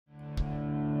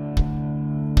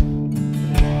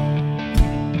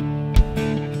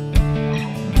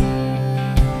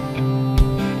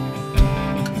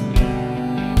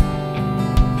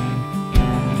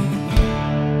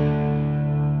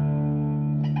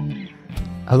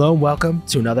Hello and welcome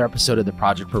to another episode of the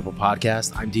Project Purple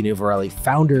podcast. I'm Dino Varelli,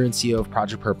 founder and CEO of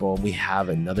Project Purple, and we have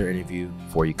another interview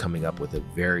for you coming up with a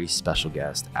very special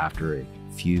guest after a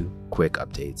few quick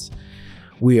updates.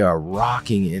 We are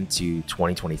rocking into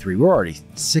 2023. We're already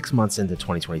 6 months into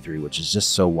 2023, which is just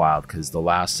so wild because the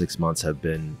last 6 months have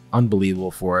been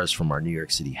unbelievable for us, from our New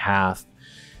York City half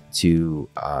to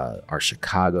our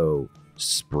Chicago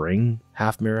spring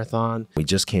half marathon. We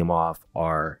just came off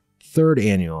our third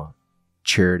annual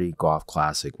Charity Golf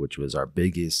Classic, which was our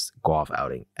biggest golf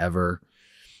outing ever.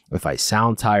 If I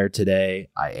sound tired today,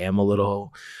 I am a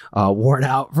little worn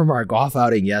out from our golf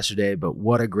outing yesterday, but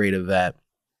what a great event.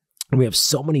 We have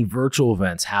so many virtual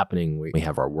events happening. We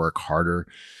have our Work Harder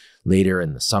later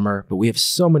in the summer, but we have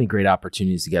so many great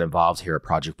opportunities to get involved here at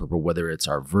Project Purple, whether it's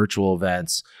our virtual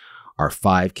events, our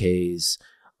 5Ks,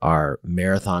 our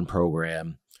marathon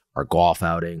program, our golf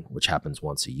outing, which happens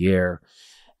once a year.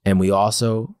 And we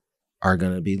also are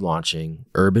going to be launching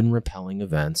urban rappelling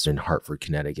events in Hartford,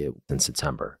 Connecticut in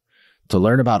September. To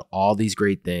learn about all these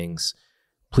great things,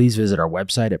 please visit our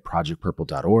website at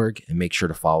projectpurple.org and make sure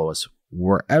to follow us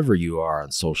wherever you are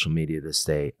on social media to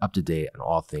stay up to date on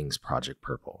all things Project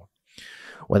Purple.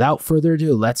 Without further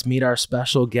ado, let's meet our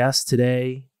special guest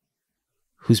today,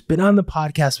 who's been on the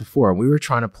podcast before. We're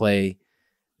trying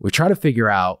to figure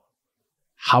out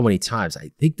how many times.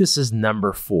 I think this is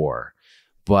number 4.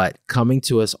 But coming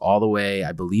to us all the way,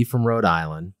 I believe, from Rhode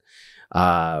Island,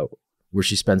 where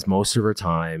she spends most of her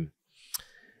time.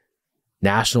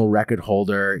 National record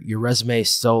holder. Your resume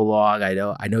is so long. I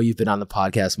know you've been on the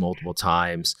podcast multiple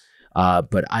times,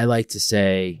 but I like to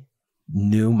say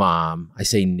new mom. I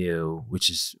say new,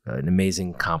 which is an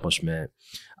amazing accomplishment.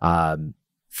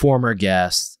 Former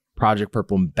guest, Project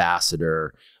Purple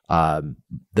ambassador,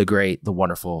 the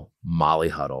wonderful Molly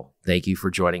Huddle. Thank you for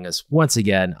joining us once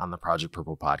again on the Project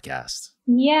Purple podcast.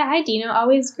 Yeah, hi Dino.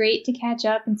 Always great to catch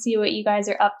up and see what you guys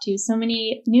are up to. So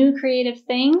many new creative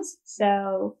things.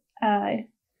 So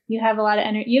you have a lot of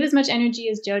energy. You have as much energy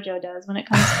as JoJo does when it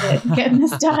comes to getting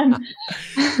this done.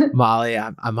 Molly,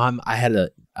 I had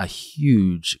a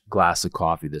huge glass of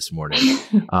coffee this morning.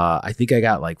 I think I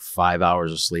got like 5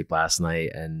 hours of sleep last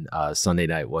night, and Sunday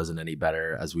night wasn't any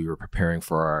better as we were preparing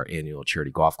for our annual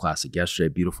Charity Golf Classic yesterday.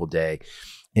 Beautiful day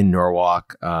in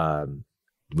Norwalk.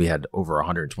 We had over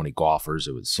 120 golfers.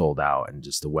 It was sold out, and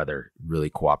just the weather really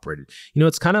cooperated. You know,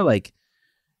 it's kind of like,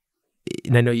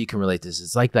 and I know you can relate to this,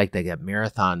 it's like that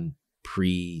marathon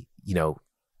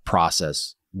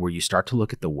process where you start to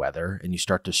look at the weather and you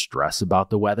start to stress about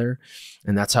the weather.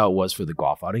 And that's how it was for the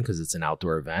golf outing, because it's an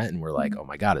outdoor event. And we're like, oh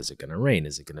my God, is it going to rain?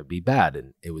 Is it going to be bad?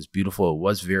 And it was beautiful. It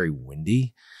was very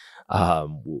windy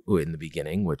in the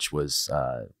beginning, which was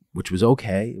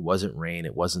okay. It wasn't rain.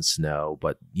 It wasn't snow.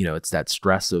 But, it's that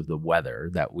stress of the weather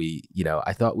that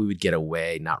I thought we would get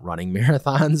away not running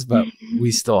marathons, but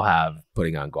we still have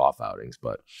putting on golf outings.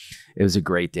 But it was a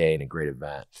great day and a great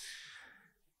event.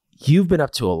 You've been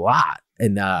up to a lot.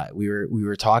 And we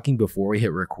were talking before we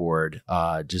hit record,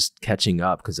 just catching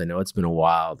up, because I know it's been a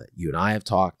while that you and I have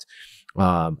talked,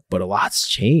 but a lot's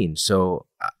changed. So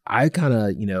I kind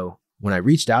of, when I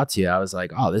reached out to you, I was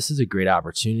like, oh, this is a great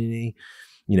opportunity.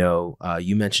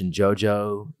 You mentioned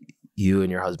JoJo, you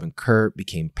and your husband Kurt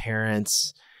became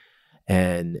parents,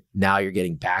 and now you're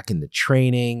getting back into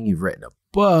training. You've written a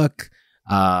book.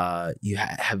 You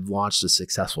have launched a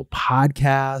successful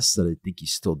podcast that I think you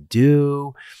still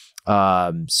do.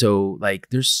 So like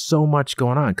there's so much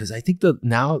going on, because I think that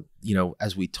now,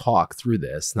 as we talk through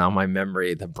this, now my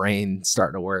memory, the brain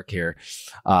starting to work here.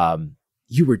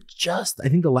 You were I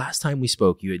think the last time we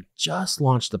spoke, you had just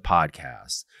launched the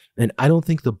podcast, and I don't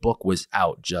think the book was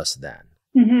out just then.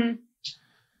 Mm-hmm.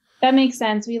 That makes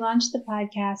sense. We launched the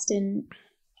podcast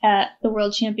at the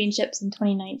World Championships in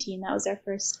 2019. That was our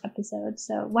first episode.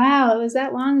 So, wow, it was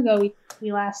that long ago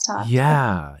we last talked.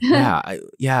 Yeah.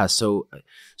 So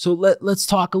let's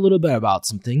talk a little bit about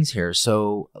some things here.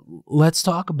 So let's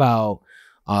talk about,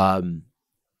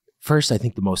 first, I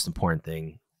think the most important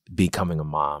thing, becoming a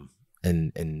mom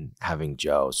and having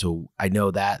Joe. So I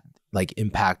know that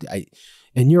impact,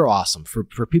 and you're awesome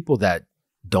for people that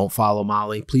don't follow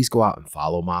Molly. Please go out and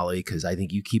follow Molly, because I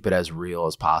think you keep it as real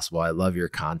as possible. I love your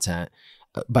content.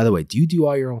 By the way, do you do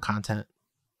all your own content?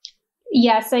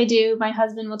 Yes, I do. My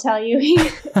husband will tell you.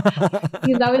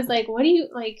 He's always like, what do you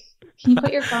like? Can you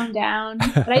put your phone down?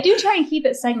 But I do try and keep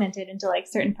it segmented into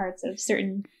certain parts of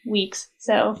certain weeks.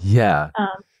 So yeah,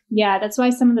 that's why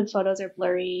some of the photos are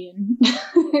blurry and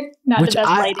not the best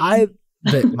lighting.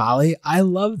 But Molly, I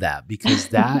love that, because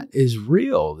that is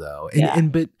real though.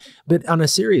 But on a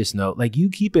serious note, you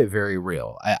keep it very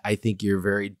real. I think you're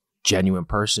very genuine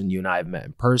person. You and I have met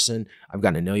in person. I've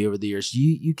gotten to know you over the years.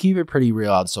 You keep it pretty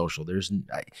real on social. And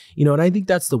I think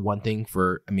that's the one thing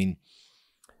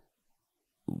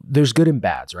there's good and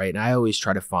bads, right? And I always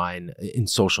try to find in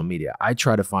social media, I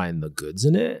try to find the goods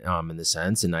in it, in the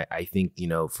sense. And I think,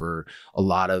 for a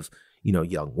lot of,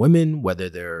 young women, whether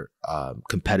they're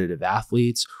competitive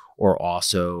athletes or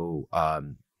also,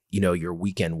 your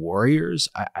weekend warriors,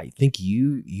 I think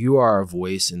you are a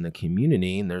voice in the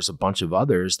community, and there's a bunch of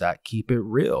others that keep it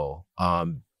real.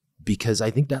 Because I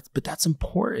think that's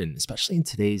important, especially in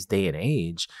today's day and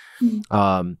age.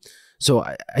 So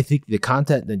I think the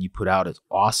content that you put out is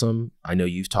awesome. I know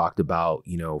you've talked about,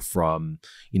 from,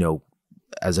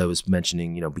 as I was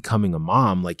mentioning, becoming a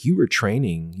mom, like you were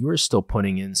still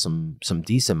putting in some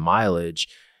decent mileage.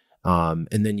 And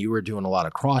then you were doing a lot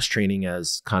of cross training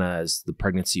as the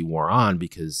pregnancy wore on,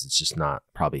 because it's just not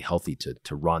probably healthy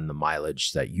to run the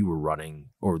mileage that you were running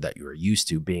or that you were used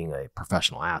to being a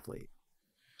professional athlete.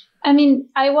 I mean,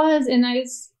 I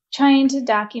was trying to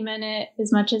document it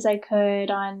as much as I could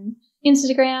on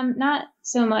Instagram, not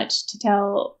so much to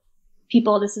tell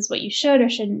people this is what you should or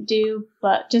shouldn't do,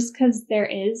 but just because there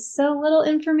is so little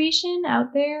information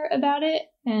out there about it.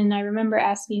 And I remember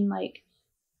asking like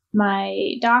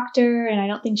my doctor, and I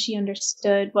don't think she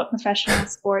understood what professional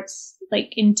sports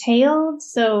like entailed.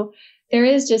 So there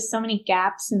is just so many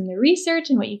gaps in the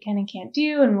research and what you can and can't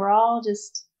do. And we're all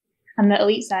just on the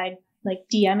elite side, like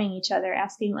DMing each other,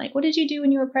 asking like, what did you do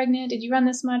when you were pregnant? Did you run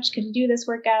this much? Could you do this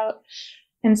workout?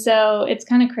 And so it's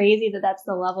kind of crazy that that's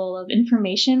the level of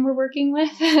information we're working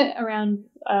with around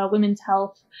women's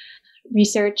health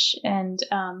research and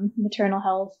maternal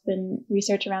health and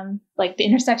research around like the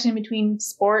intersection between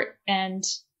sport and,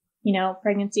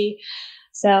 pregnancy.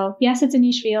 So yes, it's a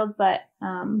niche field, but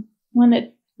one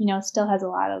that, still has a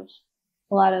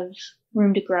lot of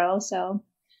room to grow. So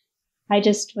I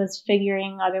just was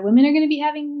figuring other women are going to be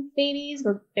having babies,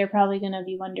 or they're probably going to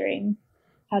be wondering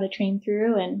how to train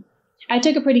through. And I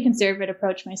took a pretty conservative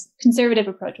approach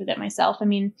with it myself. I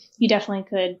mean, you definitely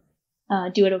could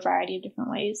do it a variety of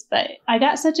different ways, but I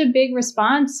got such a big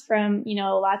response from,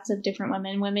 lots of different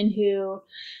women who,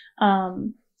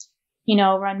 run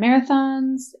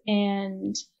marathons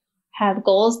and have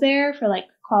goals there for like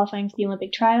qualifying for the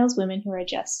Olympic trials, women who are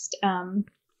just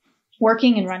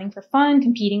working and running for fun,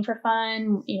 competing for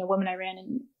fun, women I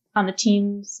ran on the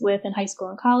teams with in high school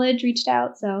and college reached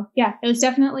out. So yeah, it was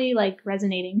definitely like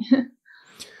resonating.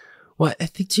 Well, I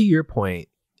think to your point,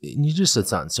 and you just said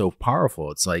something so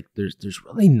powerful. It's like there's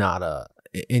really not to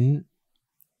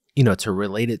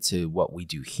relate it to what we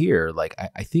do here. Like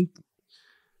I think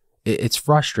it's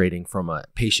frustrating from a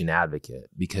patient advocate,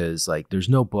 because like there's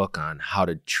no book on how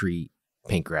to treat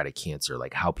pancreatic cancer,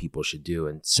 like how people should do.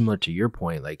 And similar to your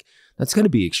point, like that's going to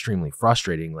be extremely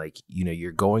frustrating. Like,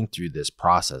 you're going through this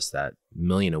process that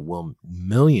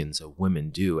millions of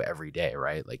women do every day,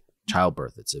 right? Like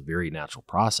childbirth, it's a very natural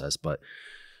process, but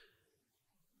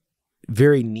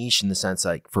very niche in the sense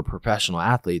like for professional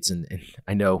athletes. And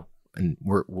I know, and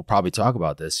we'll probably talk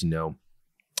about this,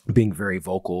 being very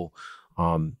vocal,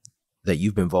 that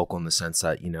you've been vocal in the sense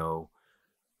that,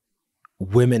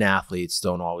 women athletes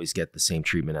don't always get the same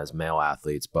treatment as male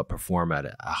athletes, but perform at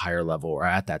a higher level or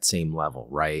at that same level,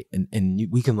 right? And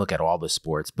we can look at all the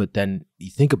sports, but then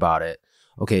you think about it,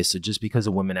 okay, so just because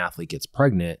a women athlete gets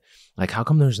pregnant, like how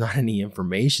come there's not any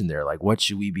information there? Like what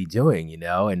should we be doing,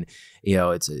 And,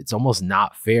 it's almost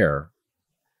not fair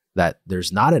that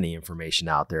there's not any information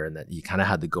out there and that you kind of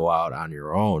had to go out on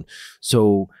your own.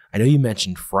 So I know you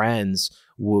mentioned friends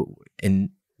and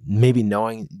maybe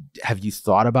have you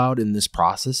thought about in this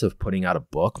process of putting out a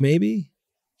book maybe?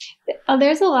 Oh,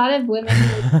 there's a lot of women.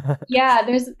 Yeah,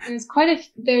 there's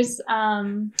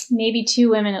maybe 2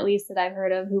 women at least that I've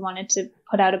heard of who wanted to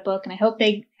put out a book, and I hope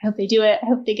they do it. I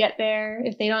hope they get there.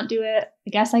 If they don't do it, I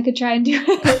guess I could try and do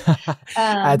it.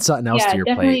 Add something else to your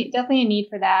plate. Definitely a need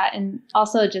for that, and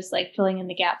also just like filling in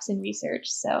the gaps in research.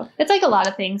 So it's like a lot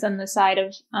of things on the side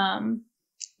of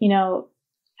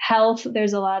health.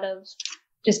 There's a lot of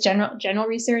just general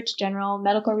research, general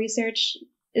medical research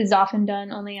is often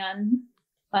done only on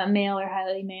male or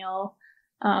highly male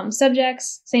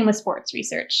subjects. Same with sports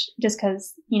research, just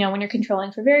because, when you're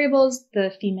controlling for variables,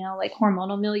 the female like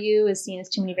hormonal milieu is seen as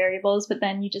too many variables, but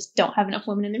then you just don't have enough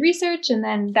women in the research, and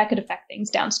then that could affect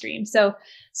things downstream. So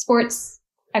sports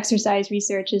exercise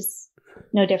research is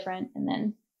no different. And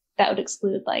then that would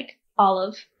exclude like all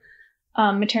of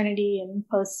maternity and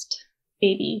post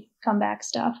baby comeback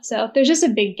stuff. So there's just a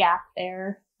big gap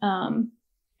there.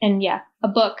 And yeah, a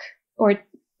book or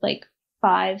like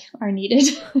 5 are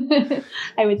needed.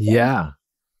 I would say. Yeah.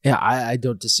 I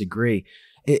don't disagree.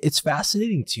 It's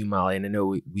fascinating too, Molly. And I know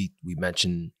we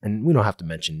mentioned, and we don't have to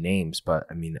mention names, but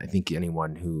I mean, I think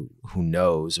anyone who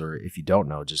knows, or if you don't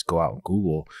know, just go out and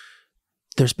Google.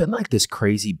 There's been like this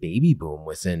crazy baby boom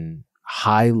within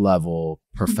high level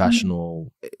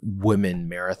professional women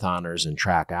marathoners and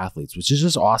track athletes, which is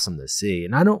just awesome to see.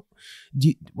 And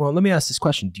well, let me ask this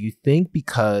question. Do you think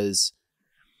because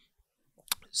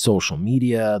social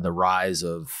media, the rise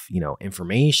of,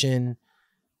 information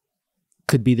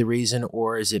could be the reason,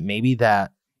 or is it maybe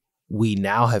that we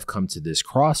now have come to this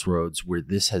crossroads where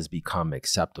this has become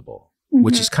acceptable,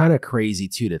 which is kind of crazy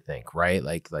too to think, right?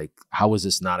 Like how was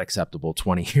this not acceptable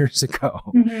 20 years ago?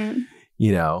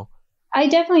 I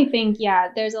definitely think,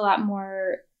 there's a lot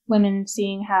more women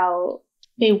seeing how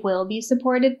they will be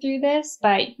supported through this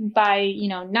by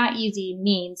not easy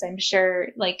means. I'm sure,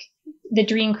 like the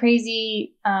Dream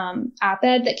Crazy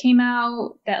op-ed that came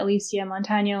out that Alicia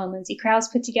Montano and Lindsay Krause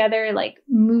put together, like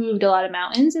moved a lot of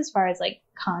mountains as far as like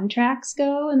contracts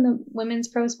go in the women's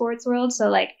pro sports world. So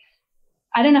like,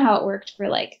 I don't know how it worked for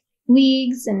like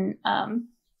leagues and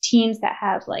teams that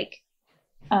have like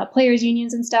players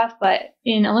unions and stuff, but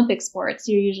in Olympic sports,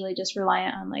 you're usually just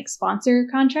reliant on like sponsor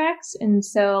contracts. And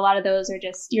so a lot of those are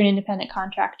just, you're an independent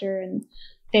contractor and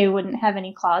they wouldn't have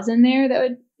any clause in there that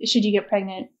would, should you get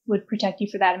pregnant, would protect you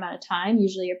for that amount of time.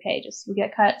 Usually your pay just would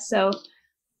get cut. So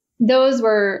those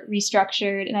were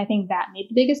restructured. And I think that made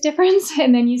the biggest difference.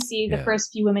 And then you see the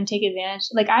first few women take advantage.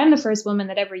 Like I'm the first woman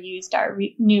that ever used our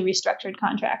new restructured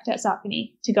contract at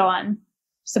Saucony to go on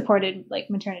supported like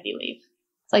maternity leave.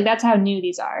 It's like, that's how new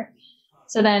these are.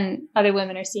 So then other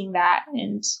women are seeing that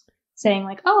and saying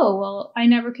like, oh, well, I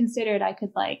never considered I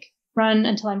could like run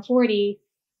until I'm 40.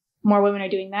 More women are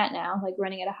doing that now, like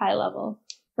running at a high level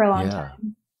for a long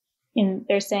time. And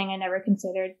they're saying I never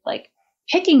considered like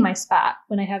picking my spot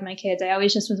when I have my kids. I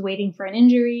always just was waiting for an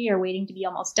injury or waiting to be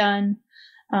almost done,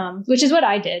 which is what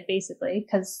I did basically,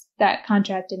 because that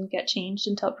contract didn't get changed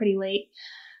until pretty late.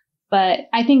 But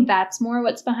I think that's more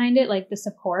what's behind it, like the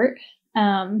support.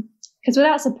 Because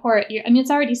without support, it's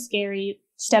already scary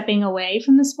stepping away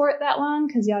from the sport that long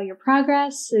because all your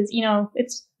progress is,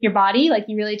 it's your body. Like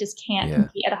you really just can't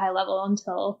compete at a high level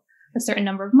until a certain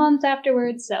number of months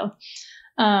afterwards. So,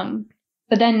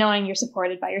 but then knowing you're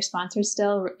supported by your sponsors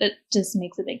still, it just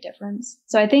makes a big difference.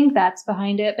 So I think that's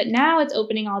behind it. But now it's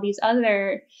opening all these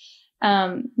other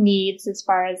needs as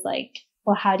far as like,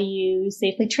 well, how do you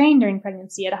safely train during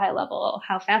pregnancy at a high level?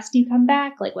 How fast do you come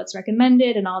back? Like what's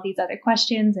recommended and all these other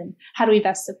questions. And how do we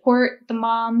best support the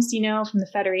moms, from the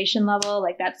federation level?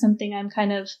 Like that's something I'm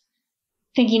kind of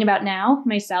thinking about now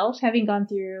myself, having gone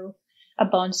through a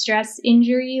bone stress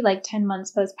injury, like 10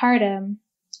 months postpartum,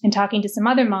 and talking to some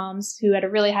other moms who at a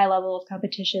really high level of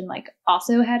competition, like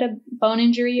also had a bone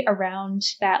injury around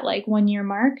that like 1 year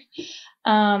mark.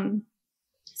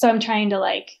 So I'm trying to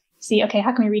like, see, okay,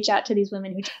 how can we reach out to these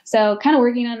women so kind of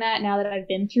working on that now that I've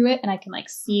been through it and I can like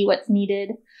see what's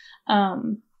needed.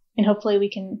 And hopefully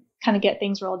we can kind of get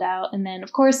things rolled out. And then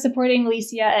of course, supporting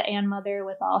Alicia at And Mother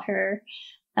with all her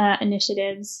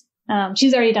initiatives.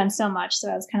 She's already done so much.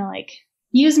 So I was kind of like,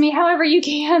 use me however you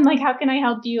can. Like, how can I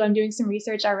help you? I'm doing some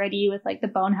research already with like the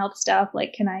bone health stuff.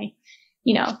 Like, can I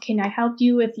help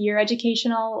you with your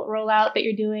educational rollout that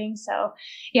you're doing? So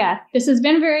yeah, this has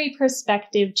been very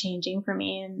perspective changing for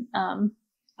me. And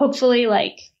hopefully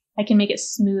like I can make it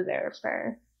smoother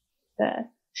for the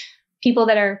people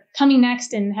that are coming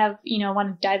next and have,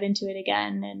 want to dive into it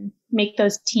again and make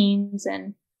those teams.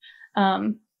 And,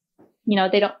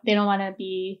 they don't want to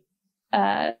be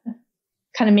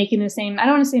kind of making the same, I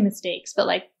don't want to say mistakes, but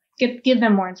like give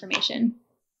them more information.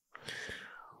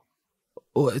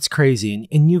 Well, it's crazy.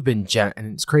 And you've been,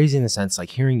 and it's crazy in the sense,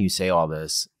 like hearing you say all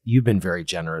this, you've been very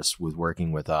generous with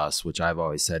working with us, which I've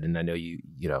always said. And I know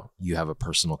you have a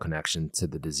personal connection to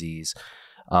the disease,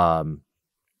 but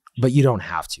you don't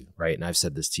have to, right? And I've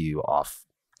said this to you off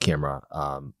camera,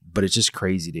 but it's just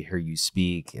crazy to hear you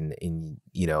speak. And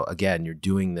again, you're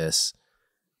doing this,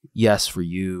 yes, for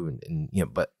you and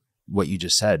but what you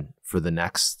just said for the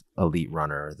next elite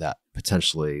runner that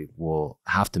potentially will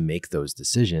have to make those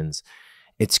decisions.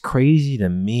 It's crazy to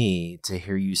me to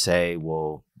hear you say,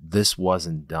 well, this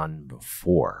wasn't done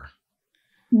before.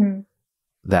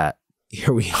 That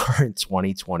here we are in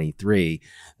 2023.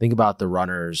 Think about the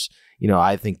runners.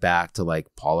 I think back to like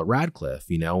Paula Radcliffe,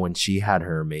 when she had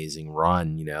her amazing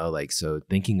run, so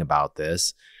thinking about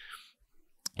this,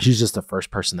 she's just the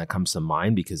first person that comes to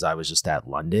mind because I was just at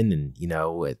London and,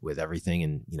 with everything.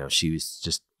 And, she was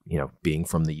just, being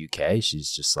from the UK,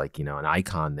 she's just like, an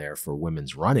icon there for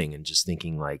women's running and just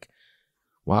thinking like,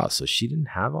 wow, so she didn't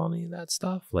have any of that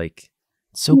stuff. Like,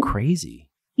 it's so crazy.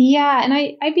 Yeah. And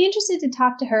I'd be interested to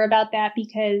talk to her about that,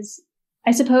 because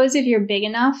I suppose if you're big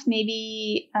enough,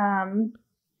 maybe,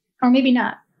 or maybe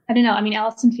not. I don't know. I mean,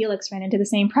 Alice and Felix ran into the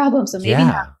same problem, so maybe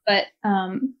not. But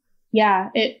yeah,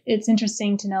 it's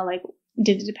interesting to know, like,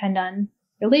 did it depend on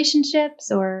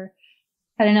relationships, or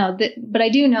I don't know. But I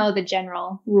do know the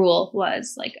general rule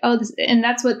was like, oh, this, and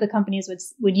that's what the companies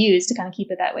would use to kind of keep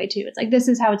it that way too. It's like, this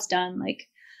is how it's done. Like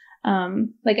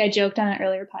I joked on an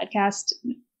earlier podcast,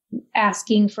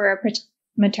 asking for a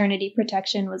maternity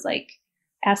protection was like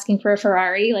asking for a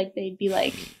Ferrari. Like, they'd be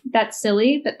like, that's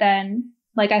silly. But then,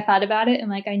 like, I thought about it, and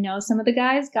like, I know some of the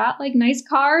guys got like nice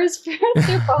cars for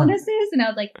their bonuses. And I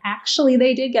was like, actually,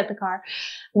 they did get the car.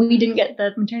 We didn't get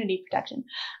the maternity protection.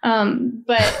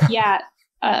 But yeah,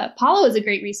 Paula was a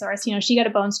great resource. You know, she got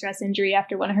a bone stress injury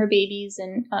after one of her babies,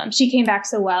 and she came back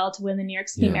so well to win the New York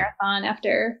City Marathon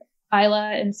after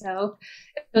Isla. And so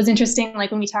it was interesting.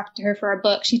 Like, when we talked to her for our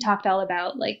book, she talked all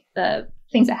about like the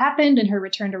things that happened and her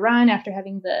return to run after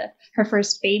having her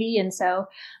first baby. And so,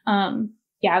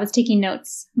 yeah, I was taking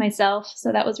notes myself.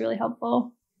 So that was really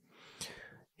helpful.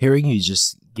 Hearing you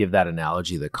just give that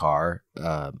analogy of the car,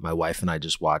 my wife and I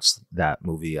just watched that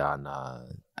movie on,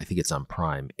 I think it's on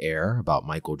Prime Air, about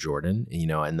Michael Jordan, you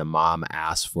know, and the mom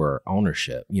asked for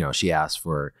ownership. You know, she asked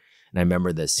for, and I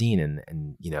remember the scene,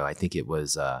 and you know, I think it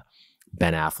was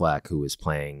Ben Affleck who was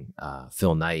playing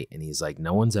Phil Knight, and he's like,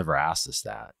 no one's ever asked us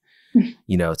that.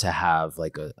 You know, to have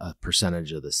like a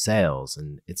percentage of the sales.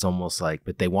 And it's almost like,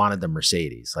 but they wanted the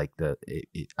Mercedes, like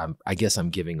I guess I'm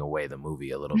giving away the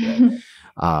movie a little bit.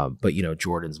 But, you know,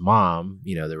 Jordan's mom,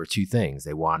 you know, there were two things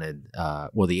they wanted.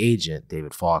 Well, the agent,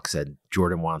 David Falk, said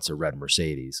Jordan wants a red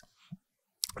Mercedes,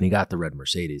 and he got the red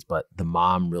Mercedes, but the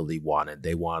mom really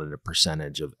they wanted a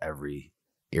percentage of every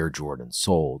Air Jordan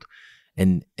sold.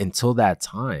 And until that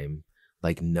time,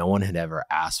 like, no one had ever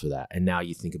asked for that. And now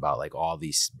you think about like all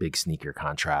these big sneaker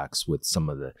contracts with some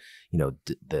of the, you know,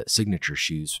 the signature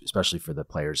shoes, especially for the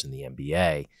players in the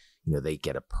NBA, you know, they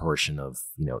get a portion of,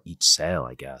 you know, each sale,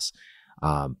 I guess.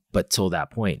 But till that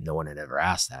point, no one had ever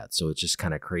asked that. So it's just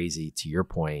kind of crazy, to your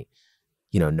point,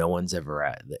 you know, no one's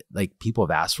ever like, people have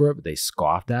asked for it, but they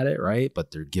scoffed at it. Right. But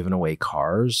they're giving away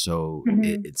cars. So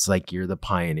it's like, you're the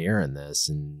pioneer in this.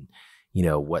 And, you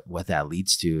know, what that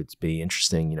leads to, it's be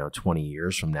interesting, you know, 20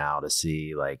 years from now to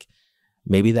see, like,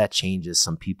 maybe that changes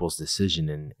some people's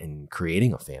decision in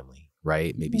creating a family,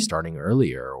 right? Maybe starting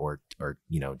earlier, or,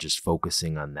 you know, just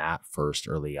focusing on that first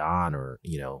early on, or,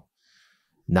 you know,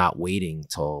 not waiting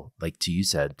till, like you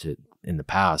said, in the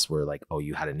past, where like, oh,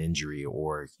 you had an injury,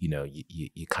 or, you know,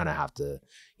 you kind of have to,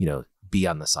 you know, be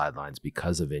on the sidelines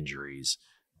because of injuries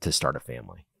to start a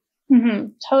family. Mm-hmm,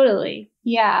 totally.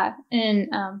 Yeah. And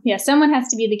yeah, someone has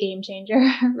to be the game changer,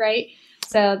 right?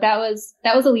 So that was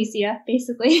Alicia,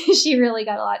 basically. She really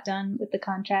got a lot done with the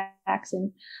contracts.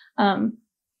 And I'm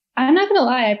not going to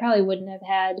lie, I probably wouldn't have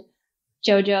had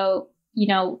JoJo, you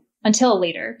know, until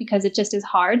later, because it just is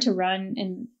hard to run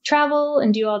and travel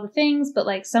and do all the things. But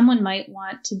like, someone might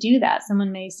want to do that.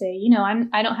 Someone may say, you know,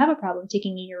 I don't have a problem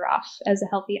taking a year off as a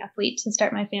healthy athlete to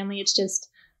start my family. It's just,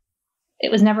 it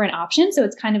was never an option. So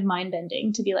it's kind of mind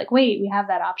bending to be like, wait, we have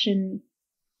that option,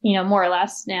 you know, more or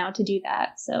less now to do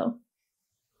that. So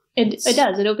it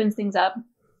does, it opens things up.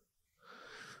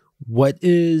 What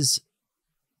is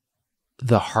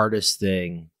the hardest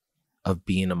thing of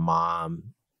being a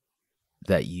mom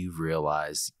that you've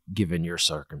realized, given your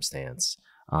circumstance?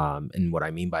 And what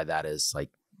I mean by that is, like,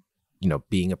 you know,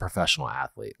 being a professional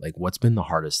athlete, like, what's been the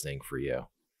hardest thing for you?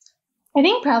 I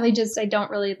think probably just, I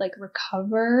don't really like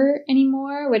recover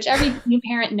anymore, which every new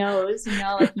parent knows, you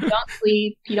know, like, you don't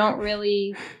sleep, you don't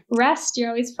really rest. You're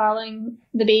always following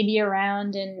the baby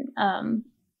around, and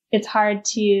it's hard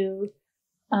to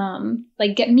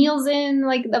like get meals in,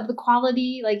 like, of the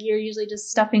quality. Like, you're usually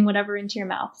just stuffing whatever into your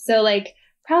mouth. So like,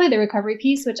 probably the recovery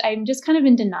piece, which I'm just kind of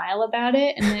in denial about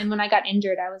it. And then when I got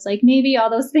injured, I was like, maybe all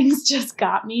those things just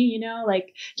got me, you know,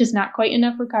 like, just not quite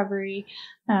enough recovery.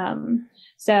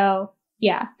 So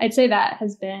yeah, I'd say that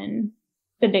has been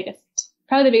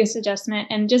probably the biggest adjustment.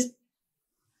 And just,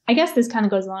 I guess this kind of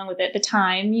goes along with it, the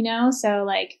time, you know? So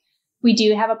like, we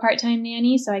do have a part-time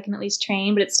nanny, so I can at least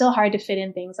train, but it's still hard to fit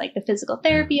in things like the physical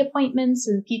therapy appointments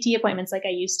and PT appointments like I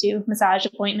used to, massage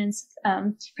appointments.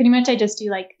 Pretty much I just do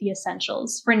like the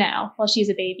essentials for now while she's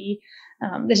a baby.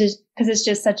 This is because it's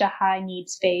just such a high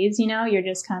needs phase, you know? You're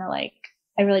just kind of like,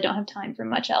 I really don't have time for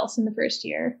much else in the first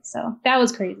year. So that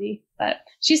was crazy, but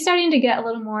she's starting to get a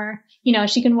little more, you know,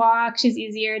 she can walk. She's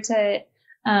easier to,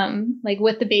 like,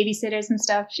 with the babysitters and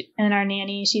stuff, and our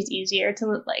nanny, she's easier to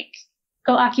like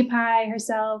go occupy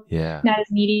herself. Yeah. Not as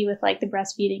needy with like the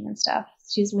breastfeeding and stuff.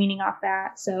 She's weaning off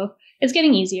that. So it's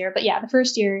getting easier. But yeah, the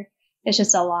first year, it's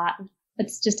just a lot.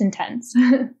 It's just intense.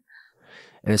 And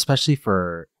especially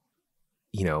for,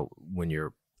 when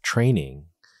you're training,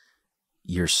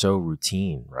 you're so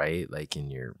routine, right? Like in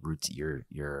your routine,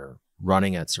 you're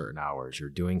running at certain hours, you're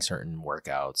doing certain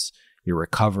workouts, you're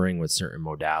recovering with certain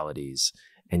modalities,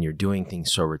 and you're doing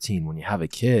things so routine. When you have a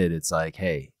kid, it's like,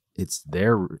 hey, it's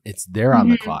there on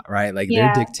the clock, right? Like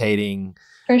they're dictating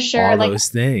for sure all like, those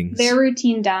things. Their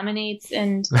routine dominates,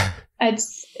 and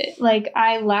it's like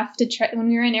I left when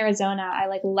we were in Arizona. I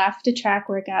like left a track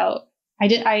workout.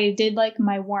 I did like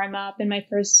my warm up and I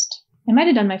might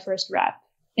have done my first rep,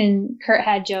 and Kurt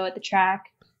had Joe at the track,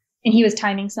 and he was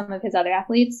timing some of his other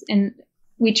athletes, and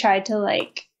we tried to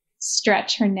like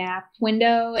stretch her nap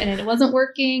window, and it wasn't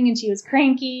working, and she was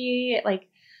cranky,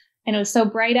 and it was so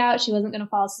bright out, she wasn't going to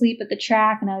fall asleep at the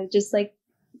track, and I was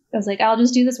like, I'll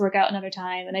just do this workout another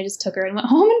time, and I just took her and went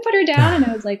home and put her down, and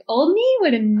I was like, old me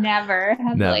would have never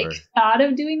like thought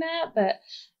of doing that, but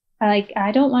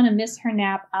I don't want to miss her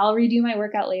nap. I'll redo my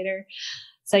workout later.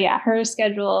 So yeah, her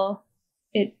schedule,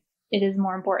 it is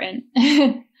more important.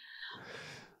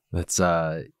 That's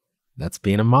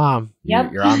being a mom.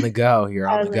 Yep. You're on the go. You're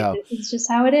on the go. This is just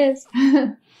how it is.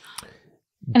 And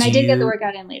I did get the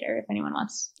workout in later if anyone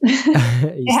wants.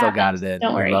 You still got it in.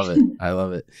 Don't worry. I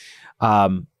love it.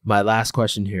 My last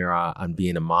question here on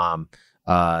being a mom,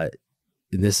 and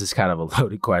this is kind of a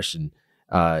loaded question.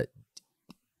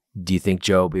 Do you think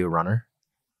Joe will be a runner?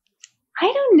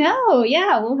 I don't know.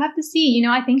 Yeah, we'll have to see.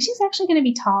 I think she's actually going to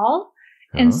be tall.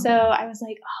 And so I was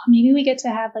like, oh, maybe we get to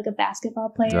have like a basketball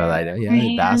player. Well, I know,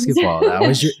 yeah, basketball.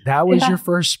 That was your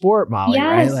first sport, Molly,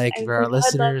 yes, right? Like for our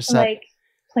listeners,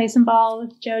 play some ball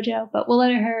with JoJo, but we'll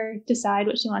let her decide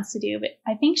what she wants to do. But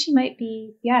I think she might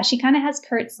be, she kind of has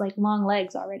Kurt's like long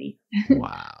legs already.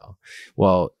 Wow.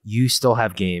 Well, you still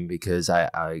have game, because I'm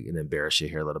going to embarrass you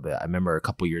here a little bit. I remember a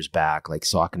couple years back, like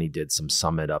Saucony did some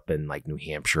summit up in like New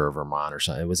Hampshire or Vermont or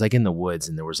something. It was like in the woods,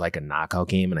 and there was like a knockout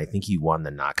game. And I think you won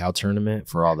the knockout tournament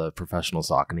for all the professional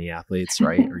Saucony athletes,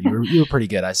 right? Or you were pretty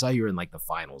good. I saw you were in like the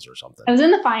finals or something. I was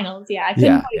in the finals. Yeah. I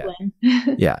couldn't quite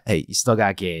win. Yeah. Hey, you still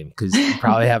got game, because you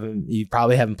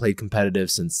probably haven't played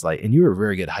competitive since and you were a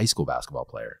very good high school basketball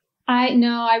player. I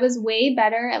know I was way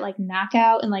better at like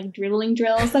knockout and like dribbling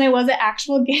drills than I was at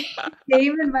actual game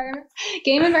environments.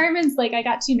 Game environments, like I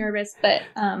got too nervous, but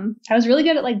I was really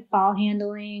good at like ball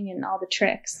handling and all the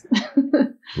tricks.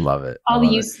 Love it. All the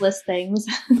useless things.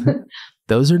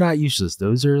 Those are not useless.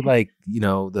 Those are like,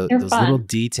 those fun. Little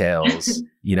details.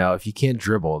 If you can't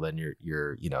dribble, then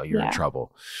you're in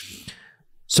trouble.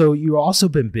 So you've also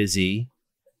been busy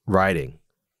writing.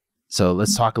 So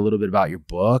let's talk a little bit about your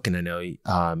book. And I know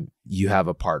you have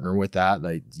a partner with that.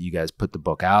 Like you guys put the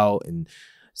book out, and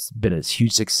it's been a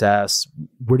huge success.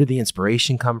 Where did the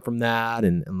inspiration come from that?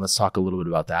 And let's talk a little bit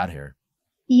about that here.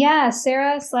 Yeah,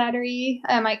 Sarah Slattery,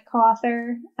 my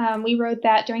co-author, we wrote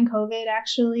that during COVID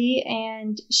actually.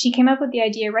 And she came up with the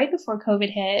idea right before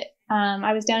COVID hit.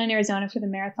 I was down in Arizona for the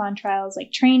marathon trials,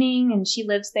 like training, and she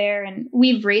lives there, and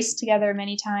we've raced together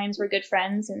many times. We're good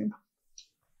friends. And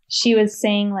she was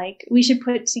saying like, we should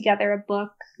put together a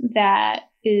book that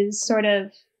is sort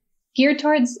of geared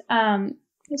towards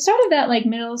sort of that like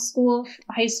middle school,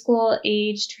 high school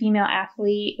aged female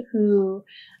athlete who,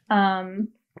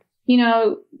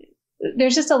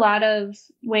 there's just a lot of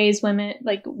ways women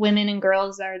and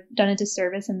girls are done a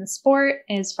disservice in the sport,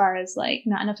 as far as like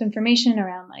not enough information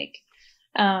around like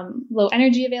low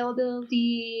energy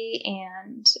availability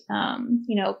and,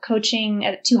 coaching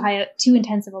at too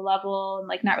intensive a level, and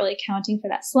like not really accounting for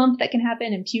that slump that can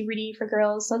happen in puberty for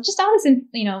girls. So just all this,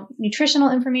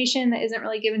 nutritional information that isn't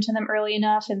really given to them early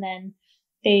enough. And then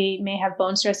they may have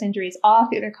bone stress injuries all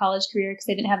through their college career because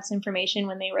they didn't have this information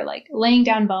when they were like laying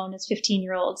down bone as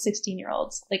 15-year-olds,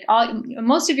 16-year-olds. Like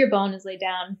most of your bone is laid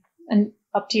down and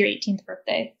up to your 18th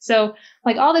birthday. So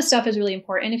like all this stuff is really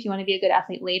important if you want to be a good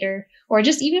athlete later, or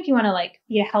just even if you want to like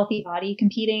be a healthy body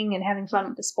competing and having fun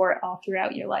with the sport all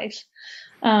throughout your life.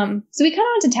 So we kind of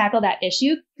wanted to tackle that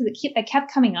issue because it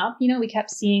kept coming up. We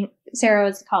kept seeing Sarah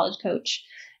as a college coach,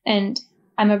 and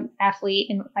I'm an athlete,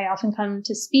 and I often come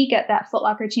to speak at that Foot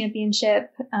Locker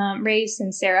championship race.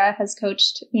 And Sarah has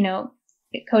coached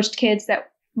kids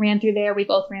that ran through there. We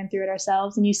both ran through it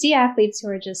ourselves. And you see athletes who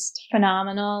are just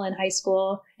phenomenal in high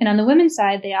school. And on the women's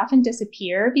side, they often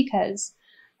disappear because,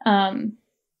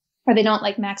 or they don't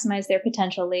like maximize their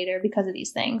potential later because of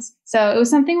these things. So it was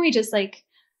something we just like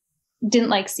didn't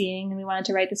like seeing. And we wanted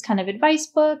to write this kind of advice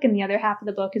book. And the other half of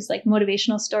the book is like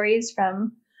motivational stories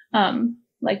from,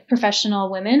 like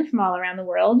professional women from all around the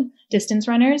world, distance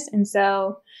runners. And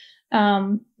so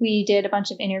we did a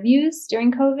bunch of interviews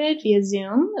during COVID via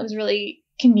Zoom. It was really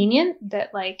convenient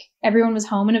that like everyone was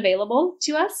home and available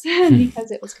to us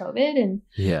because it was COVID. And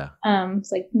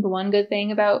it's like the one good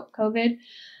thing about COVID.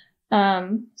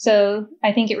 So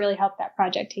I think it really helped that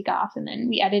project take off. And then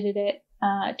we edited it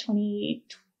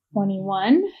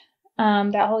 2021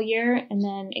 that whole year. And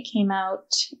then it came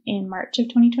out in March of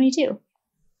 2022.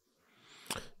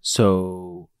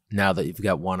 So now that you've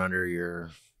got one under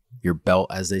your belt,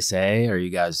 as they say, are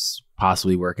you guys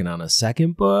possibly working on a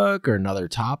second book or another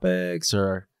topics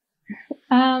or?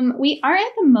 We are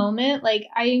at the moment. Like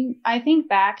I think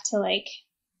back to like,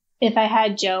 if I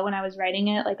had Joe when I was writing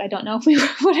it, like, I don't know if we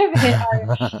would have hit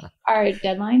our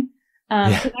deadline.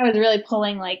 Because I was really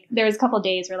pulling, like, there was a couple of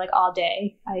days where like all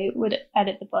day I would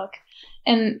edit the book.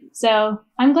 And so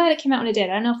I'm glad it came out when it did.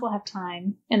 I don't know if we'll have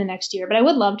time in the next year, but I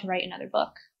would love to write another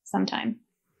book sometime.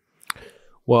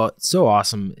 Well, it's so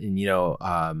awesome. And,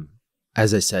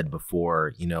 as I said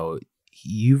before,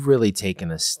 you've really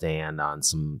taken a stand on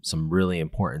some really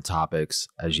important topics,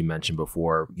 as you mentioned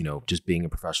before, just being a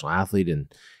professional athlete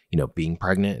and, being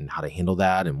pregnant and how to handle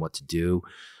that and what to do.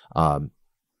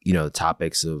 The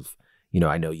topics of,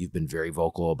 I know you've been very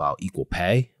vocal about equal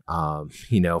pay,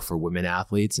 for women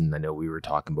athletes. And I know we were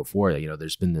talking before that,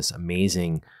 there's been this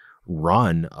amazing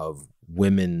run of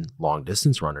women long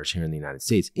distance runners here in the United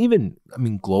States,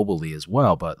 globally as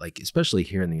well, but like, especially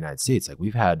here in the United States, like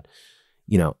we've had,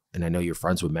 and I know you're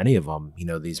friends with many of them,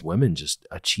 these women just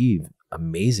achieve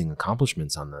amazing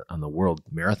accomplishments on the world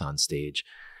marathon stage.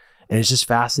 And it's just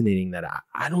fascinating that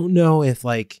I don't know if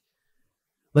like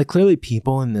clearly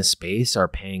people in this space are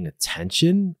paying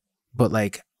attention, but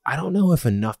like, I don't know if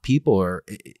enough people are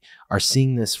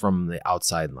seeing this from the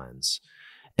outside lens.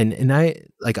 And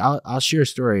I'll share a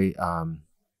story. And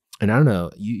I don't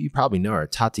know, you probably know her,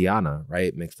 Tatiana,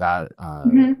 right? McFadden,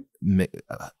 I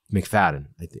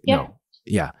think. Yeah. No.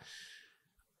 Yeah.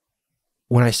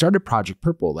 When I started Project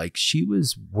Purple, like she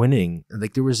was winning,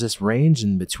 like there was this range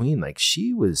in between, like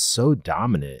she was so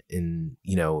dominant in,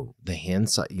 the hand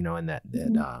side, in that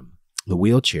the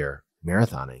wheelchair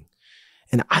marathoning.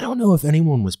 And I don't know if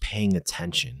anyone was paying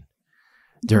attention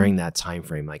during that time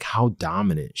frame, like how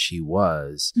dominant she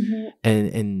was. Mm-hmm.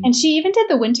 And she even did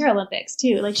the Winter Olympics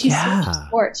too. Like she's so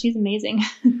sports. She's amazing.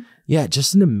 Yeah,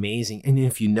 just an amazing. And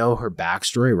if you know her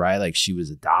backstory, right? Like she was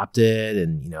adopted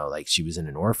and, like she was in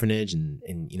an orphanage and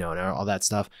and all that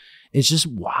stuff. It's just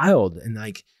wild. And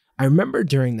like, I remember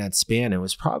during that span, it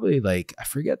was probably like, I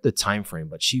forget the time frame,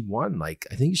 but she won, like,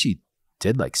 I think she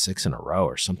did like 6 in a row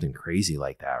or something crazy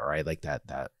like that, right? Like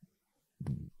that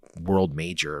world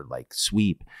major, like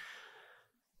sweep.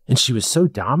 And she was so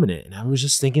dominant. And I was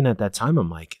just thinking at that time, I'm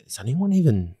like, is anyone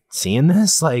even seeing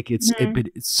this? Like, it's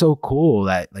so cool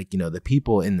that like, the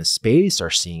people in the space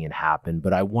are seeing it happen.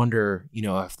 But I wonder,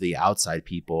 if the outside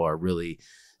people are really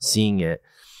seeing it.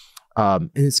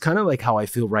 And it's kind of like how I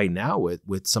feel right now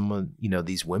with some of,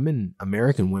 these women,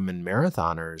 American women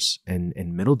marathoners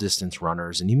and middle distance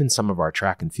runners, and even some of our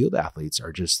track and field athletes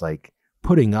are just like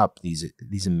putting up these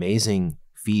amazing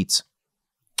feats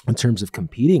in terms of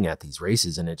competing at these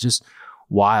races. And it's just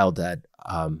wild that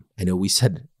I know we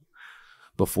said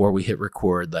before we hit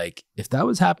record, like if that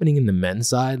was happening in the men's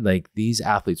side, like these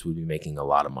athletes would be making a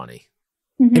lot of money.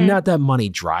 Mm-hmm. And not that money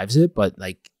drives it, but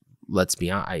like, let's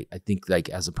be honest, I think like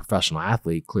as a professional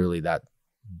athlete, clearly that,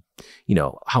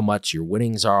 how much your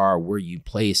winnings are, where you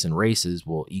place in races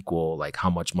will equal like how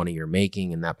much money you're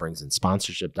making. And that brings in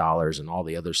sponsorship dollars and all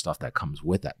the other stuff that comes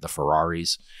with that, the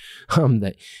Ferraris,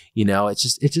 that,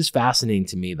 it's just fascinating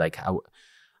to me, like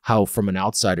how from an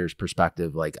outsider's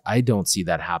perspective, like I don't see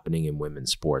that happening in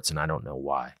women's sports and I don't know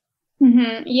why.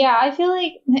 Mm-hmm. Yeah, I feel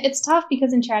like it's tough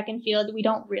because in track and field, we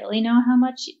don't really know how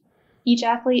much each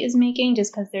athlete is making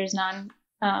just because there's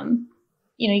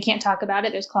you can't talk about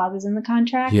it. There's clauses in the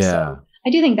contract. Yeah. So I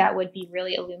do think that would be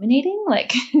really illuminating.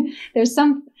 Like there's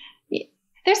some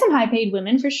high paid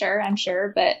women for sure, I'm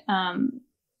sure, but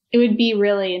it would be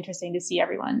really interesting to see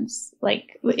everyone's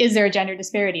like, is there a gender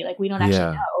disparity? Like we don't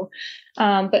actually know.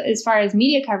 But as far as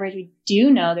media coverage, we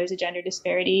do know there's a gender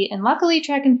disparity, and luckily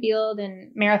track and field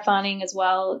and marathoning as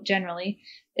well, generally,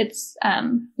 it's,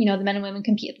 the men and women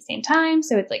compete at the same time.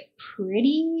 So it's like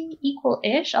pretty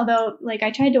equal-ish. Although like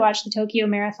I tried to watch the Tokyo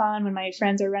Marathon when my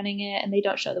friends are running it and they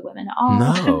don't show the women at all.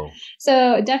 No.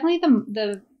 So definitely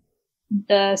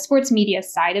the sports media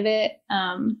side of it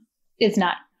is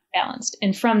not balanced.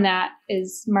 And from that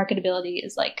is marketability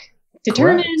is like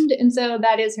determined. Correct. And so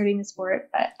that is hurting the sport.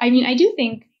 But I mean, I do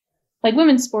think like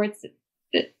women's sports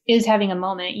is having a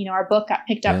moment. Our book got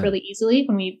picked up really easily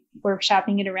when we were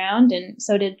shopping it around, and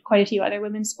so did quite a few other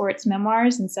women's sports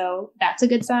memoirs. And so that's a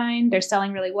good sign. They're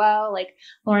selling really well. Like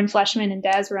Lauren Fleshman and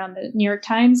Des were on the New York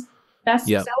Times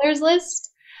bestsellers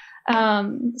list.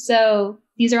 So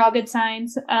these are all good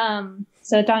signs.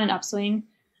 So it's on an upswing,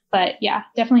 but yeah,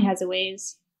 definitely has a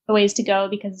ways to go,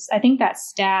 because I think that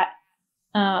stat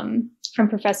from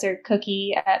Professor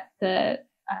Cookie at the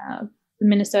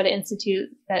Minnesota Institute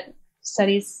that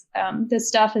studies this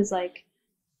stuff is like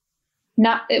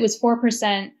it was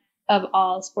 4% of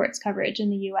all sports coverage in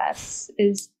the US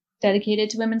is dedicated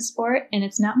to women's sport, and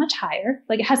it's not much higher.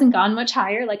 Like it hasn't gone much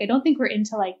higher. Like I don't think we're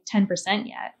into like 10%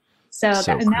 yet. So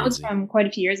that was from quite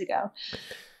a few years ago.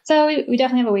 So we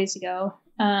definitely have a ways to go.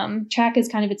 Track is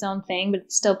kind of its own thing, but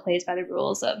it still plays by the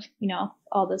rules of,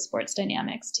 all the sports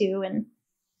dynamics too. And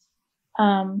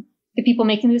the people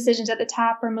making the decisions at the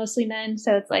top are mostly men.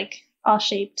 So it's like all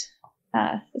shaped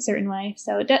a certain way.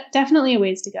 So definitely a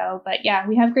ways to go. But yeah,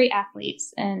 we have great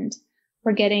athletes, and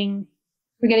we're getting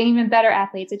even better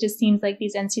athletes. It just seems like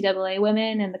these NCAA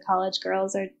women and the college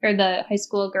girls or the high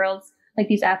school girls, like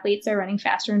these athletes are running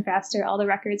faster and faster. All the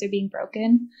records are being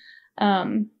broken.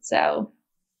 So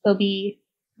they'll be,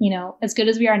 as good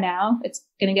as we are now, it's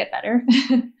going to get better.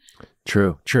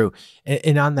 True.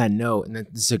 And on that note, and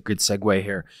this is a good segue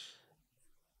here,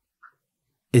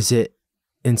 is it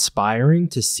inspiring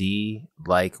to see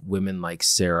like women like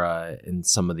Sarah and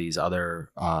some of these other,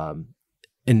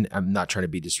 and I'm not trying to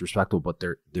be disrespectful, but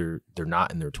they're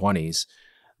not in their 20s,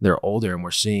 they're older, and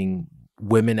we're seeing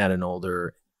women at an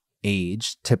older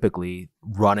age typically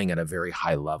running at a very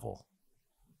high level.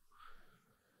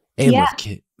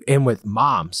 And with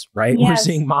moms, right? Yes. We're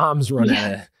seeing moms run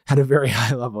at a very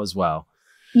high level as well.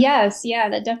 Yes. Yeah.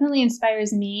 That definitely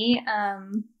inspires me.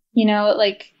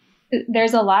 Like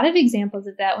there's a lot of examples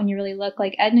of that when you really look.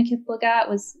 Like Edna Kiplagat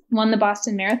won the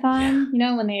Boston Marathon,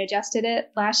 when they adjusted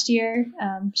it last year.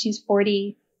 She's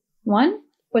 41.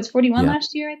 Was 41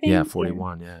 last year, I think. Yeah,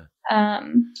 41, yeah.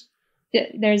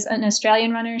 There's an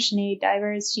Australian runner, Sinead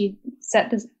Divers. She set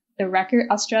the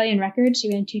Australian record.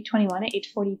 She went 2:21 at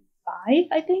age 45,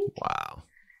 I think. Wow.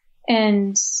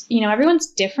 And, everyone's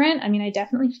different. I mean, I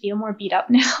definitely feel more beat up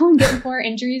now and get more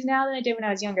injuries now than I did when I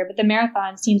was younger. But the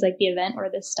marathon seems like the event where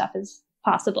this stuff is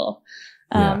possible.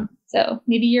 So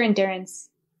maybe your endurance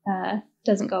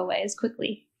doesn't go away as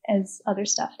quickly as other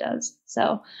stuff does.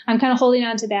 So I'm kind of holding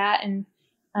on to that. And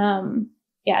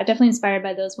definitely inspired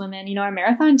by those women. Our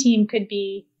marathon team could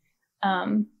be,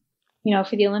 for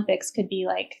the Olympics, could be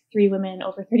like 3 women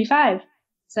over 35.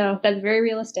 So that's very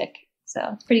realistic. So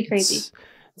it's pretty crazy.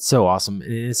 It's so awesome.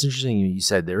 And it's interesting you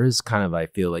said there is kind of, I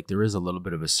feel like there is a little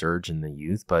bit of a surge in the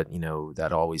youth, but,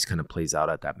 that always kind of plays out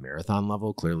at that marathon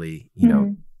level. Clearly,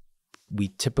 we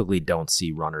typically don't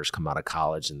see runners come out of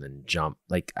college and then jump.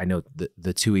 Like I know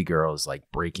the Tui girl is like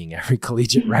breaking every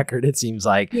collegiate record, it seems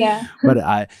like. Yeah.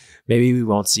 But maybe we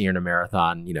won't see her in a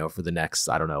marathon, for the next,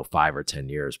 5 or 10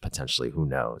 years, potentially. Who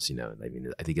knows? I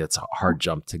mean, I think it's a hard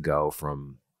jump to go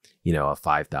from, a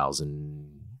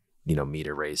 5,000,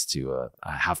 meter race to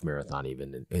a half marathon,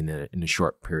 even in a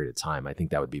short period of time. I think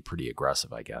that would be pretty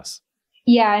aggressive, I guess.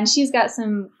 Yeah, and she's got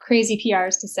some crazy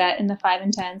PRs to set in the 5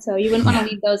 and 10, so you wouldn't want to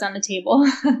leave those on the table.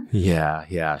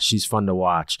 Yeah, she's fun to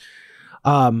watch.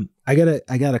 I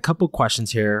got a couple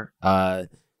questions here. I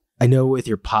know with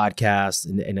your podcast,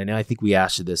 and I know I think we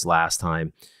asked you this last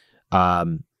time.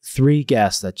 3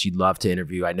 guests that you'd love to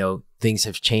interview. I know things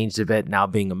have changed a bit now,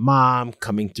 being a mom,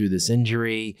 coming through this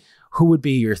injury. Who would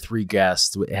be your 3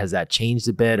 guests? Has that changed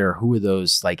a bit, or who are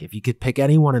those? Like, if you could pick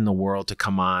anyone in the world to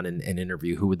come on and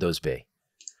interview, who would those be?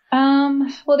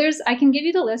 Well, I can give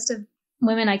you the list of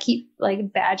women I keep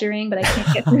like badgering, but I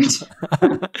can't get through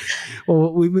to.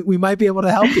 Well, we might be able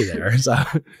to help you there. So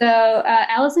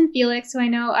Allison Felix, who I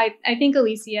know, I think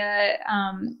Alicia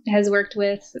has worked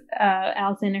with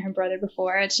Allison and her brother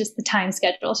before. It's just the time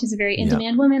schedule. She's a very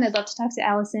in-demand woman. I'd love to talk to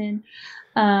Allison.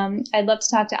 I'd love to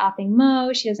talk to Athing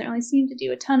Mo. She doesn't really seem to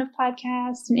do a ton of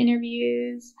podcasts and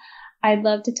interviews. I'd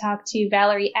love to talk to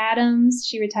Valerie Adams.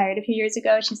 She retired a few years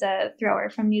ago. She's a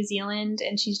thrower from New Zealand,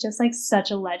 and she's just like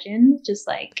such a legend, just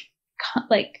like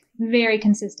very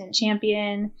consistent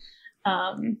champion.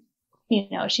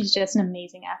 She's just an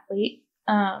amazing athlete.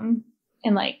 And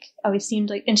like always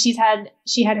seemed like, and she had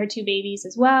her 2 babies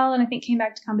as well, and I think came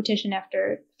back to competition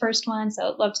after the first one.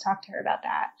 So I'd love to talk to her about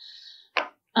that.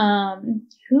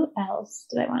 Who else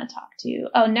did I want to talk to?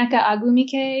 Oh, Nneka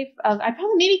Agwumike. I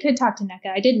probably maybe could talk to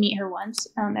Nneka. I did meet her once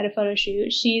at a photo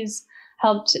shoot. She's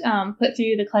helped put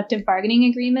through the collective bargaining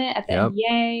agreement at the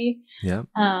NBA. Yeah.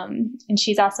 And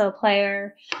she's also a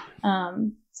player.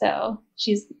 So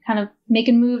she's kind of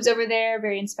making moves over there,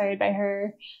 very inspired by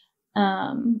her.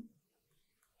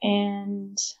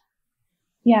 And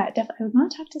yeah, definitely, I would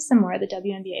want to talk to some more of the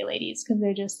WNBA ladies because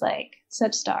they're just like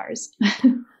such stars.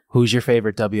 Who's your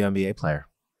favorite WNBA player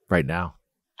right now?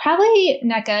 Probably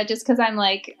Nneka, just because I'm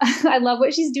like, I love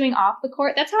what she's doing off the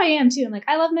court. That's how I am too. I'm like,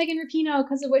 I love Megan Rapinoe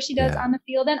because of what she does on the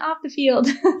field and off the field.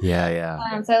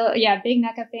 Yeah. So yeah, big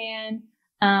Nneka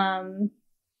fan.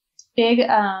 Big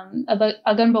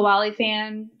Ogunbowale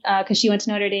fan because she went to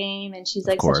Notre Dame and she's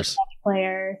like such a funny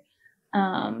player.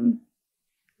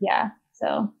 Yeah,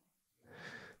 so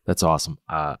that's awesome.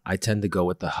 I tend to go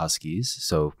with the Huskies,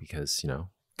 so because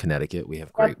Connecticut, we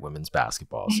have great women's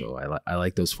basketball, so I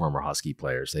like those former Husky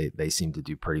players. They seem to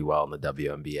do pretty well in the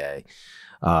WNBA.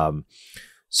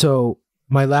 So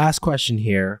my last question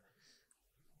here.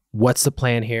 What's the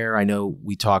plan here? I know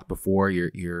we talked before.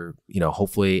 You're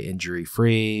hopefully injury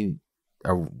free.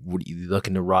 Are you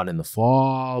looking to run in the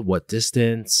fall? What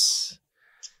distance?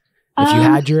 If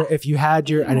you had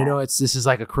your, and I know this is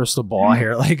like a crystal ball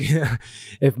here. Like,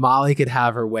 if Molly could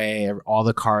have her way, all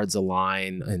the cards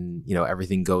align, and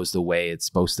everything goes the way it's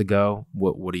supposed to go.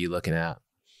 What are you looking at?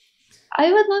 I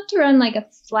would love to run like a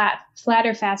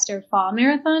flatter, faster fall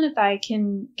marathon if I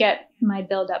can get my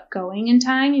build up going in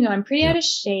time. I'm pretty out of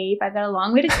shape. I've got a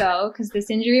long way to go because this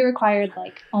injury required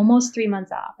like almost 3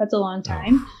 months off. That's a long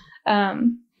time.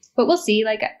 But we'll see.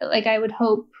 Like I would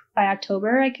hope by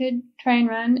October I could try and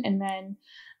run. And then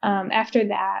after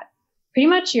that, pretty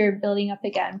much you're building up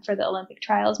again for the Olympic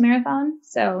trials marathon.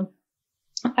 So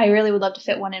I really would love to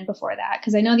fit one in before that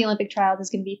because I know the Olympic trials is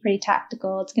going to be pretty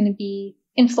tactical. It's going to be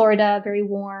in Florida, very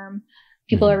warm.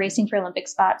 People are racing for Olympic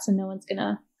spots, and no one's going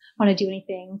to want to do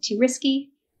anything too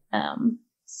risky.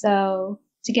 So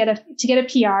to get a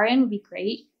PR in would be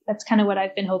great. That's kind of what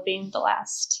I've been hoping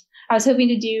I was hoping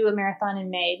to do a marathon in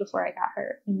May before I got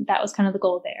hurt, and that was kind of the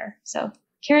goal there. So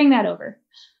carrying that over.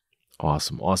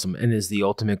 Awesome. And is the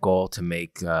ultimate goal to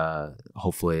make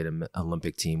hopefully an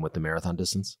Olympic team with the marathon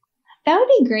distance? That would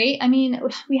be great. I mean,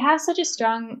 we have such a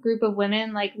strong group of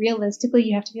women. Like realistically,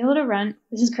 you have to be able to run.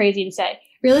 This is crazy to say.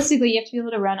 Realistically, you have to be able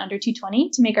to run under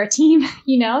 220 to make our team,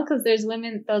 because those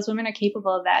women are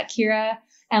capable of that. Kira,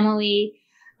 Emily,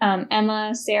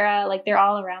 Emma, Sarah, like they're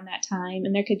all around that time.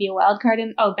 And there could be a wild card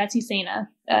Betsy Sena,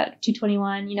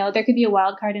 221, there could be a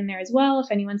wild card in there as well if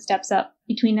anyone steps up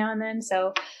between now and then.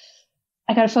 So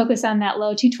I got to focus on that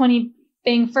low 220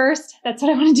 thing first. That's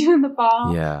what I want to do in the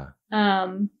fall. Yeah.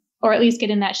 Or at least get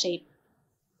in that shape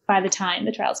by the time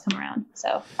the trials come around.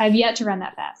 So I've yet to run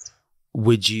that fast.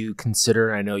 Would you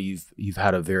consider, I know you've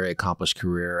had a very accomplished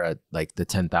career at like the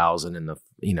 10,000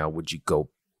 and would you go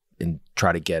and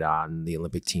try to get on the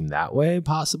Olympic team that way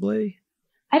possibly?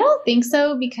 I don't think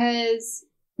so because,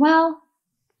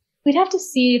 we'd have to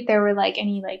see if there were like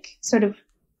any like sort of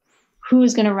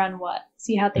who's going to run what,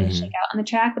 see how things shake out on the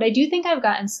track. But I do think I've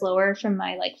gotten slower from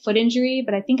my like foot injury,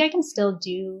 but I think I can still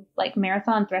do like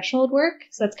marathon threshold work.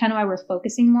 So that's kind of why we're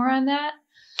focusing more on that.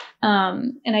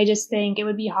 And I just think it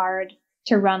would be hard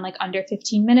to run like under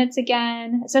 15 minutes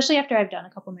again, especially after I've done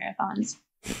a couple marathons.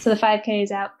 So the 5K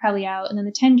is probably out. And then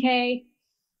the 10K,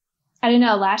 I don't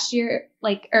know, last year,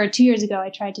 or 2 years ago, I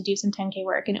tried to do some 10K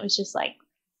work and it was just like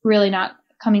really not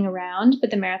coming around. But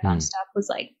the marathon stuff was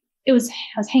like, I was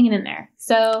hanging in there.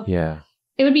 So yeah,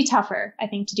 it would be tougher, I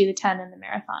think, to do the 10 and the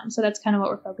marathon. So that's kind of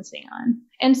what we're focusing on.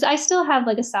 And so I still have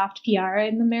like a soft PR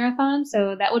in the marathon.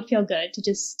 So that would feel good to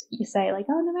just say like,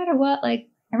 oh, no matter what, like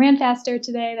I ran faster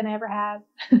today than I ever have.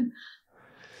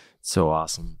 So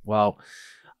awesome. Well,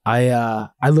 I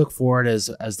look forward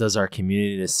as does our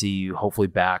community to see you hopefully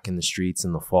back in the streets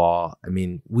in the fall. I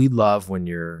mean, we love when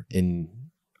you're in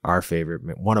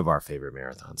one of our favorite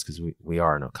marathons because we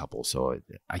are in a couple. So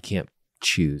I can't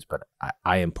choose, but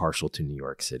I am partial to New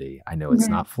York City. I know it's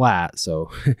not flat,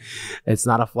 so it's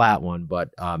not a flat one, but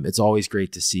it's always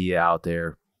great to see you out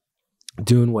there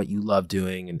doing what you love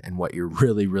doing and what you're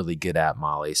really, really good at,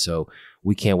 Molly. So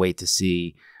we can't wait to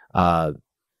see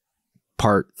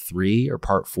part 3 or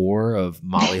part 4 of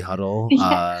Molly Huddle,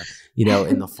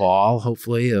 in the fall,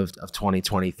 hopefully of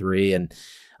 2023. And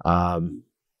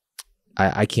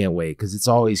I can't wait because it's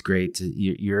always great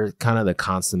you're kind of the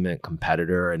consummate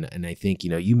competitor. And I think,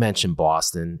 you mentioned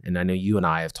Boston, and I know you and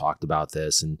I have talked about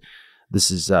this, and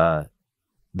this is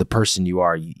the person you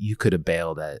are. You could have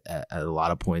bailed at a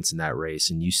lot of points in that race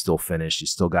and you still finished. You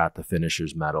still got the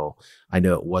finisher's medal. I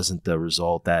know it wasn't the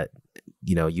result that,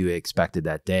 you expected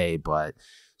that day, but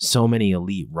so many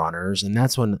elite runners. And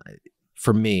that's when,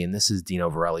 for me, and this is Dino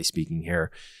Varelli speaking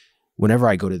here, whenever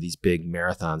I go to these big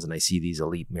marathons and I see these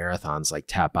elite marathons like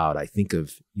tap out, I think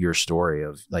of your story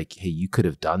of like, hey, you could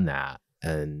have done that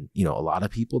And, you know, a lot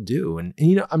of people do. And,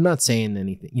 you know, I'm not saying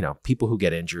anything, you know, people who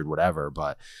get injured, whatever,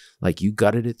 but like you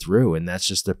gutted it through, and that's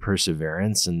just the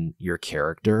perseverance and your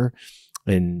character.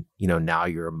 And, you know, now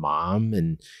you're a mom,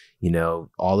 and, you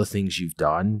know, all the things you've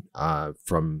done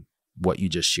from what you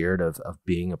just shared of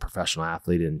being a professional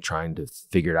athlete and trying to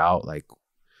figure it out, like,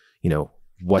 you know,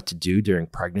 what to do during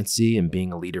pregnancy and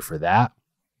being a leader for that.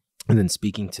 And then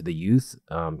speaking to the youth,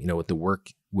 you know, with the work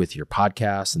with your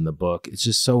podcast and the book, it's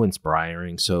just so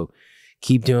inspiring. So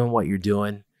keep doing what you're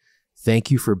doing. Thank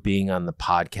you for being on the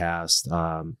podcast.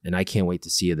 And I can't wait to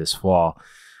see you this fall.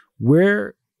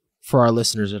 Where, for our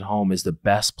listeners at home, is the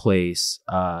best place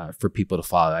for people to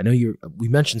follow? I know we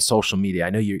mentioned social media.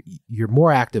 I know you're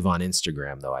more active on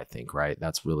Instagram though, I think, right?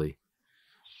 That's really...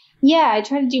 Yeah, I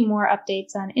try to do more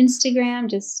updates on Instagram,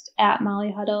 just at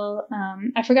Molly Huddle.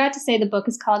 I forgot to say the book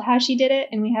is called How She Did It,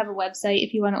 and we have a website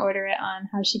if you want to order it on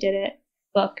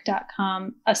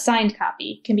howshediditbook.com. A signed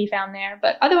copy can be found there,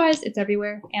 but otherwise it's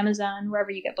everywhere, Amazon, wherever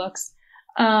you get books.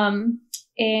 And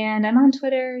I'm on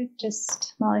Twitter,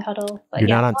 just Molly Huddle. But you're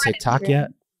not on TikTok yet?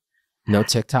 No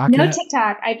TikTok No yet?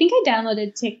 TikTok. I think I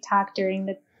downloaded TikTok during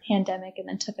the pandemic and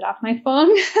then took it off my phone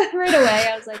right away.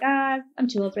 I was like, I'm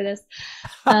too old for this.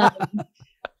 But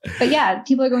yeah,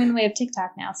 people are going the way of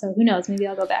TikTok now. So who knows? Maybe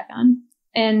I'll go back on.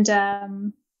 And I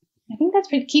think that's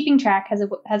pretty. Keeping Track has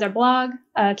our blog,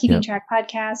 Keeping Track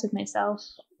podcast with myself,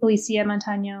 Alicia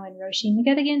Montano, and Roisin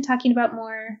McGettigan, talking about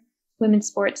more women's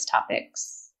sports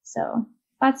topics. So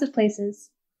lots of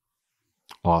places.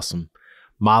 Awesome.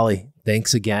 Molly,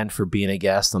 thanks again for being a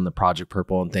guest on the Project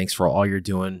Purple, and thanks for all you're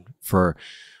doing for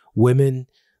women,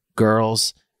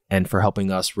 girls, and for helping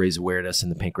us raise awareness in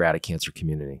the pancreatic cancer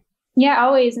community. Yeah,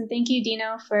 always. And thank you,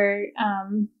 Dino, for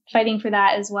fighting for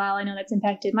that as well. I know that's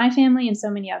impacted my family and so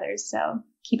many others. So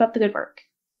keep up the good work.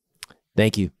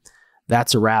 Thank you.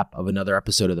 That's a wrap of another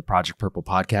episode of the Project Purple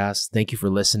podcast. Thank you for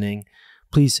listening.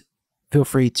 Please feel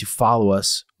free to follow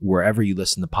us wherever you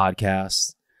listen to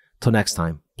podcasts. Till next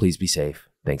time, please be safe.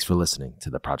 Thanks for listening to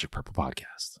the Project Purple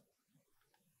podcast.